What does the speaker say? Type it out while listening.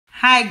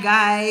Hi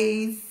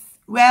guys,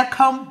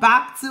 welcome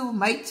back to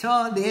my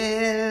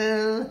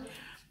channel.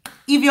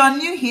 If you're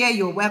new here,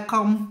 you're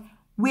welcome.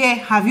 Where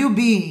have you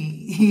been?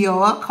 You're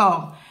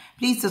welcome.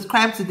 Please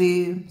subscribe to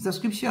the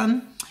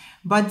subscription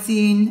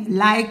button,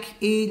 like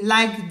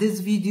this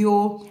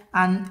video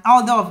and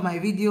other of my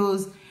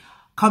videos.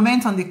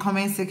 Comment on the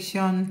comment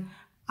section.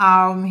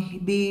 I'll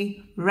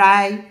be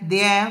right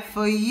there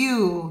for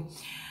you.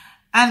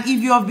 And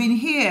if you have been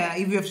here,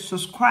 if you have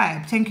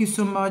subscribed, thank you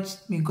so much.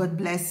 May God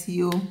bless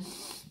you.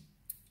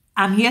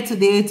 I'm here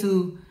today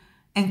to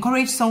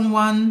encourage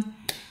someone.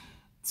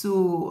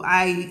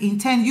 I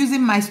intend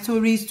using my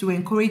stories to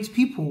encourage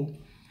people.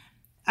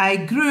 I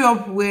grew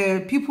up where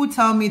people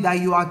tell me that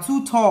you are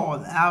too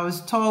tall. I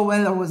was tall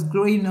when I was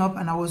growing up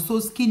and I was so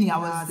skinny. I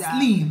was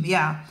slim,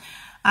 yeah.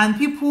 And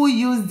people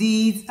use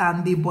these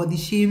and they body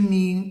shame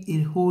me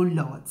a whole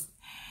lot.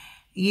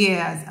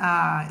 Yes,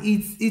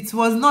 it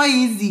was not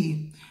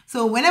easy.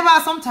 So whenever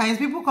sometimes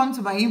people come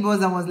to my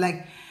inbox and was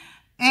like,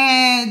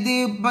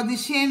 they body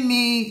shame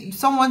me.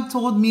 Someone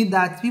told me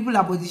that people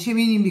are body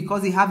shaming him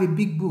because they have a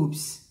big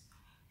boobs.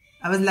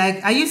 I was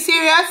like, are you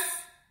serious?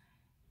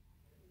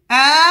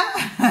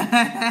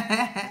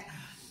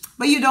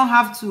 But you don't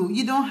have to.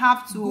 You don't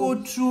have to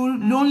go through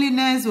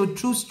loneliness or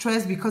through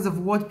stress because of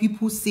what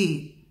people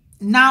say.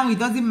 Now it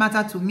doesn't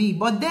matter to me.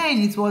 But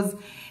then it was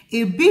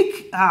a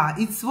big,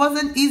 it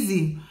wasn't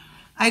easy.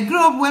 I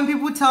grew up when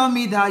people tell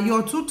me that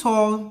you're too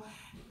tall.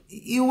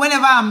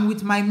 Whenever I'm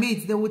with my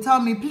mates, they will tell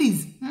me,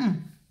 please,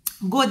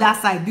 go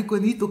that side.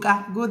 Because you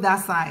go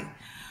that side.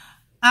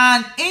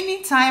 And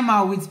anytime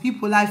I'm with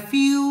people, I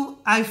feel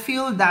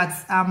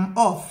that I'm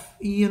off,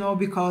 you know,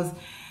 because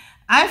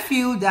I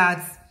feel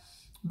that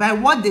by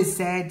what they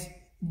said,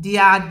 they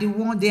are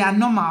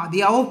normal,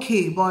 they are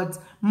okay, but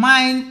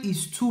mine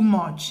is too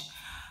much.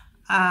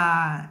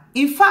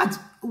 In fact,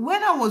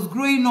 when I was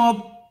growing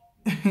up,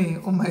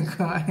 oh my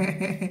God,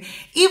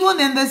 even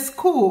in the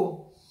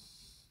school,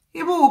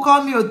 people will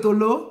call me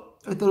Otolo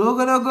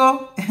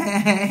Gorogo,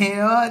 you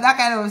know, that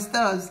kind of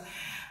stuff.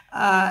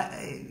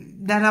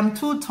 That I'm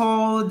too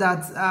tall,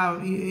 that,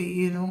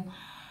 you know.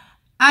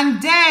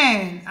 And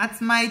then at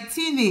my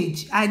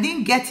teenage, I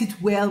didn't get it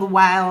well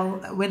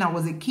when I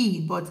was a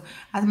kid, but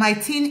at my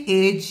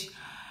teenage,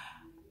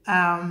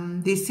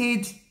 they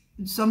said,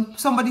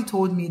 somebody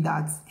told me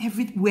that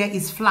everywhere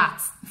is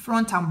flat,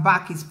 front and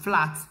back is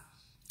flat.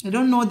 I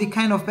don't know the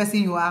kind of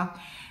person you are.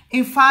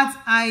 In fact,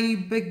 I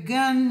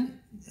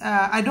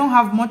don't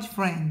have much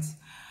friends,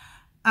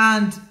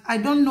 and I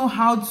don't know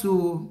how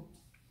to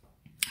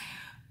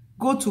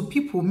go to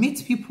people,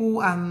 meet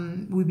people,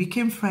 and we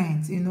became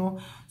friends, you know.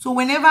 So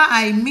whenever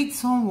I meet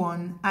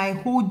someone, I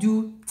hold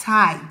you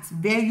tight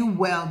very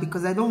well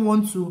because I don't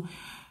want to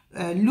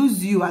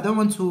lose you. I don't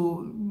want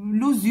to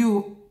lose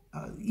you.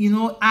 You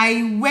know,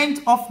 I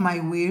went off my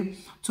way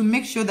to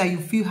make sure that you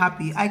feel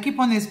happy. I keep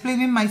on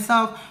explaining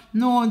myself.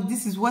 No,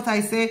 this is what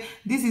I say.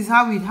 This is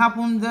how it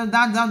happened.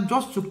 That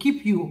just to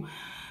keep you.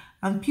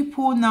 And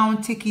people now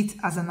take it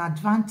as an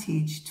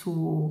advantage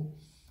to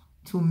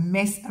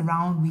mess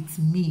around with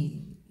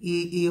me.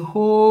 A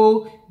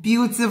whole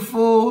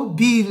beautiful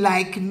be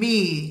like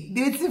me.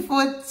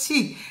 Beautiful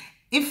chick.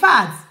 In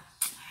fact,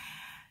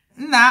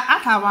 nah, I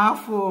have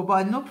afro,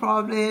 but no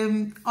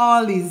problem.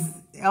 All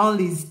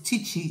is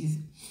teaches.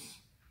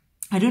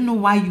 I don't know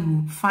why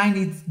you find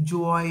it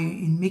joy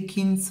in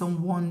making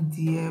someone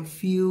dear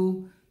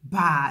feel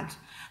bad.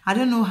 I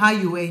don't know how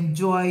you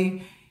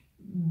enjoy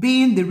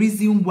being the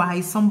reason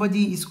why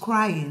somebody is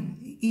crying.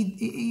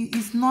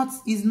 It's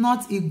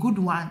not a good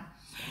one.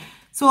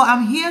 So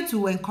I'm here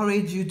to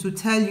encourage you, to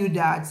tell you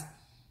that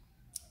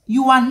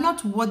you are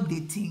not what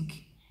they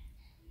think.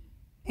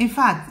 In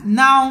fact,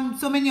 now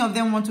so many of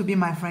them want to be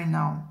my friend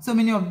now. So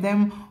many of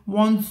them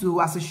want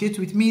to associate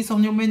with me. So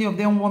many of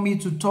them want me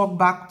to talk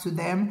back to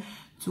them,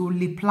 to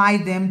reply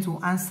them, to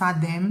answer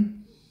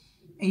them,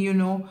 you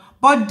know.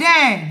 But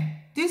then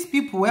these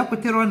people, you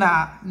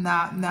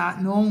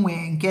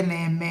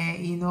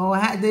know,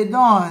 they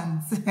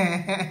don't.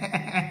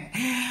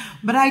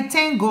 But I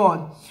thank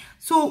God.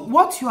 So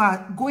what you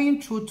are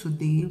going through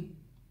today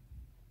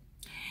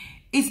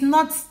is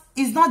not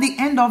the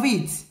end of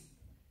it.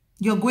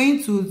 You're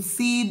going to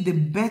see the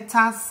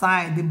better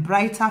side, the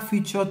brighter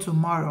future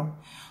tomorrow.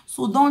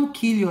 So don't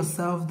kill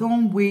yourself.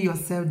 Don't weigh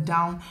yourself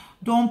down.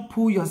 Don't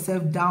pull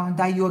yourself down.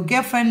 That your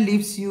girlfriend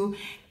leaves you,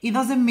 it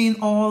doesn't mean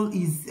all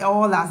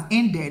has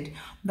ended.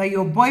 That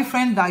your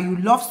boyfriend that you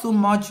love so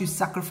much, you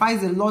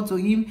sacrifice a lot to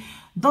him,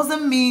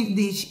 doesn't mean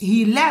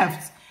he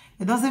left.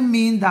 It doesn't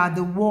mean that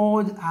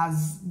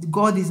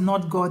God is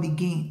not God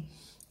again.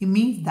 It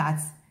means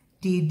that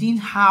they didn't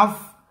have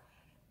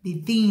the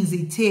things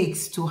it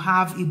takes to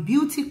have a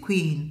beauty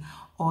queen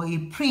or a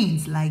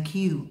prince like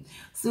you.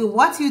 So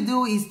what you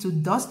do is to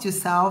dust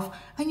yourself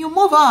and you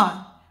move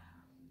on.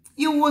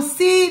 You will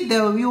see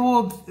you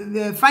will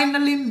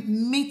finally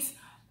meet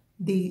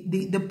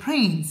the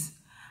prince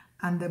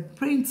and the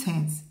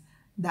princess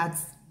that,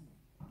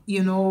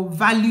 you know,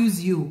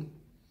 values you.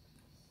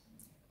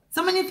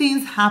 So many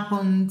things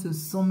happen to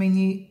so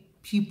many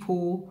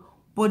people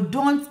but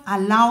don't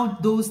allow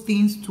those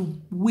things to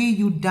weigh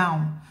you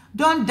down.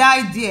 Don't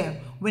die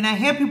there. When I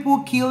hear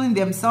people killing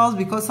themselves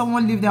because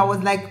someone lived there, I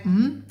was like,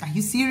 are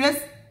you serious?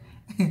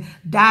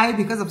 Die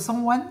because of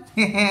someone?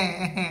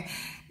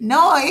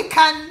 No, it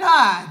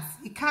cannot.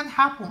 It can't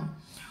happen.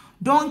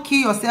 Don't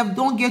kill yourself.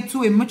 Don't get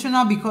too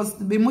emotional because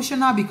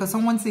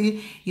someone say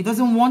he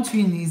doesn't want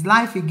you in his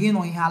life again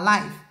or in her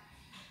life.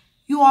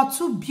 You are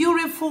too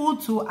beautiful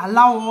to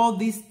allow all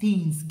these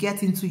things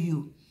get into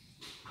you.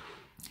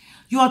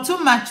 You are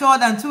too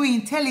matured and too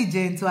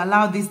intelligent to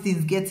allow these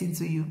things get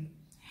into you.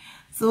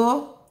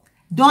 So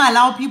don't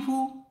allow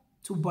people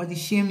to body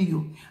shame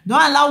you.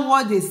 Don't allow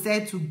what they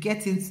said to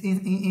get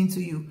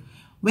into you.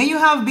 When you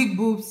have big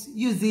boobs,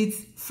 use it,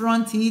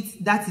 front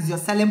it. That is your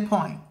selling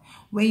point.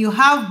 When you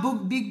have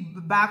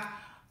big back,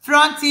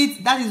 front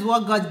it. That is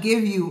what God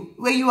gave you.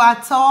 When you are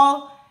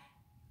tall,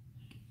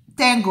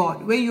 thank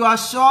God. When you are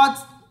short,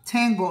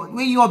 thank God.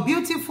 When you are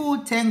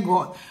beautiful, thank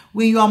God.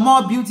 When you are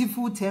more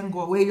beautiful, thank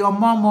God. When you are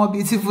more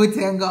beautiful,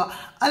 thank God.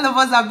 All of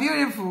us are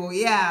beautiful,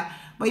 yeah.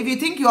 But if you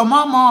think you're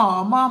more,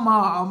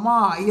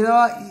 you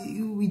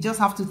know, we just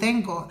have to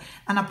thank God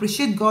and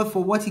appreciate God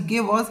for what He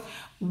gave us,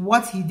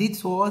 what He did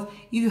to us.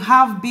 If you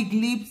have big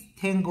lips,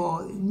 thank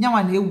God.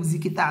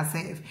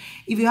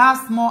 If you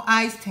have small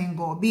eyes, thank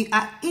God. Be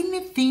at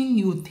anything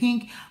you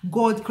think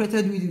God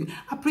created with you,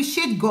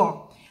 appreciate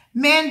God.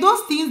 Man,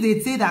 those things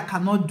they say that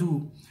cannot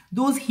do,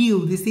 those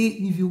heels, they say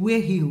if you wear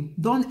heel,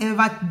 don't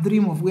ever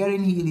dream of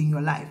wearing heel in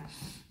your life.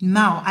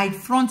 Now, I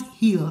front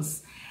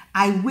heels.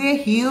 I wear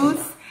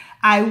heels.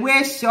 I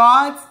wear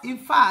shorts. In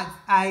fact,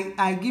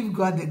 I give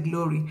God the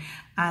glory.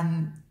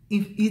 And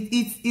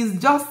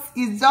it's just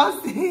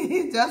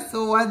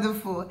so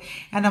wonderful.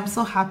 And I'm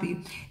so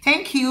happy.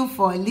 Thank you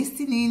for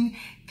listening.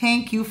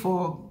 Thank you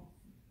for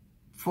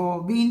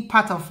being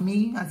part of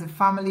me as a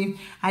family.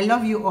 I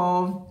love you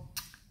all.